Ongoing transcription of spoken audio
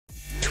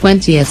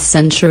20th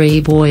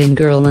Century Boy and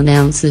Girl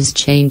announces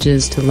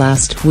changes to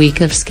last week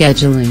of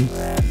scheduling.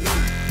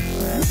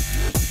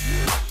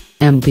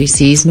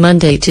 MBC's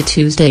Monday to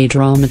Tuesday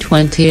drama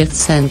 20th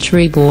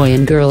Century Boy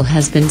and Girl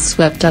has been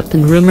swept up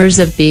in rumours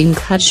of being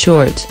cut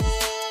short.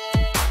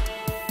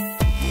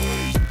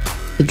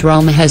 The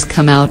drama has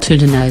come out to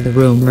deny the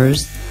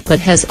rumours,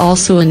 but has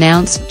also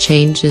announced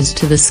changes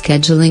to the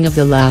scheduling of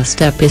the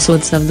last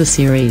episodes of the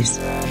series.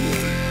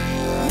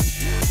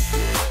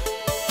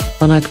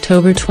 On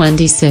October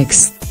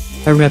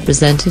 26, a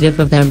representative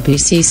of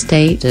MBC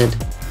stated,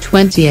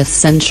 20th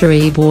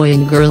Century Boy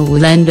and Girl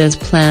will end as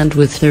planned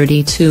with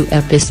 32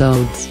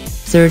 episodes,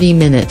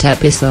 30-minute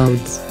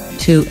episodes,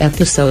 2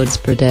 episodes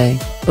per day,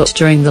 but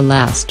during the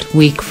last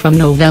week from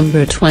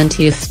November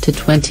 20th to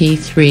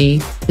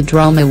 23, the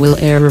drama will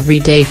air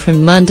every day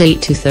from Monday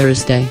to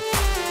Thursday.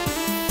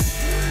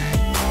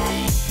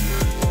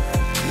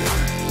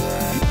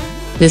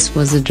 This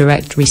was a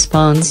direct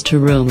response to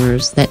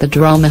rumours that the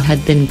drama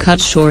had been cut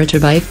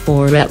shorter by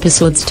 4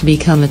 episodes to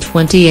become a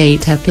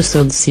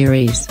 28-episode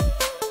series.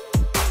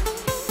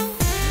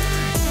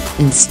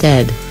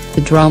 Instead,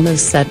 the drama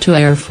is set to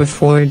air for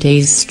 4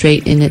 days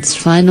straight in its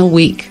final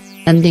week,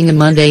 ending a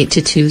Monday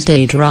to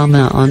Tuesday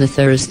drama on a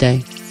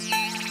Thursday.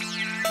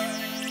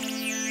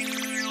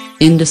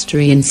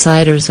 Industry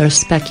insiders are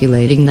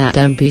speculating that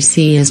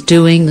MBC is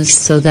doing this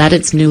so that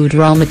its new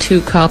drama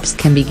 2 Cops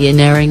can begin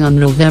airing on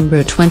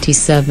November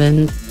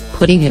 27,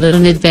 putting it at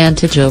an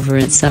advantage over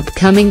its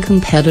upcoming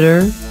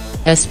competitor,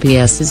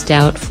 SBS's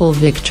Doubtful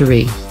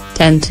Victory,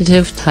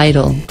 tentative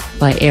title,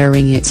 by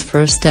airing its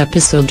first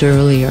episode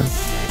earlier.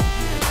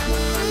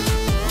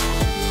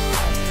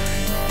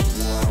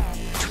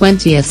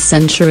 20th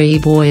Century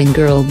Boy and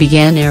Girl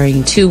began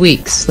airing 2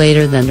 weeks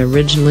later than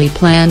originally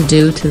planned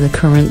due to the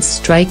current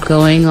strike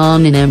going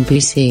on in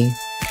MBC.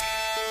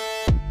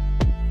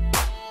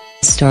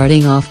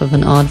 Starting off of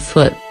an odd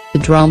foot, the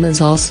drama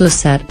is also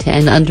set to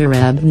end under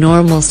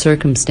abnormal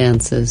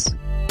circumstances.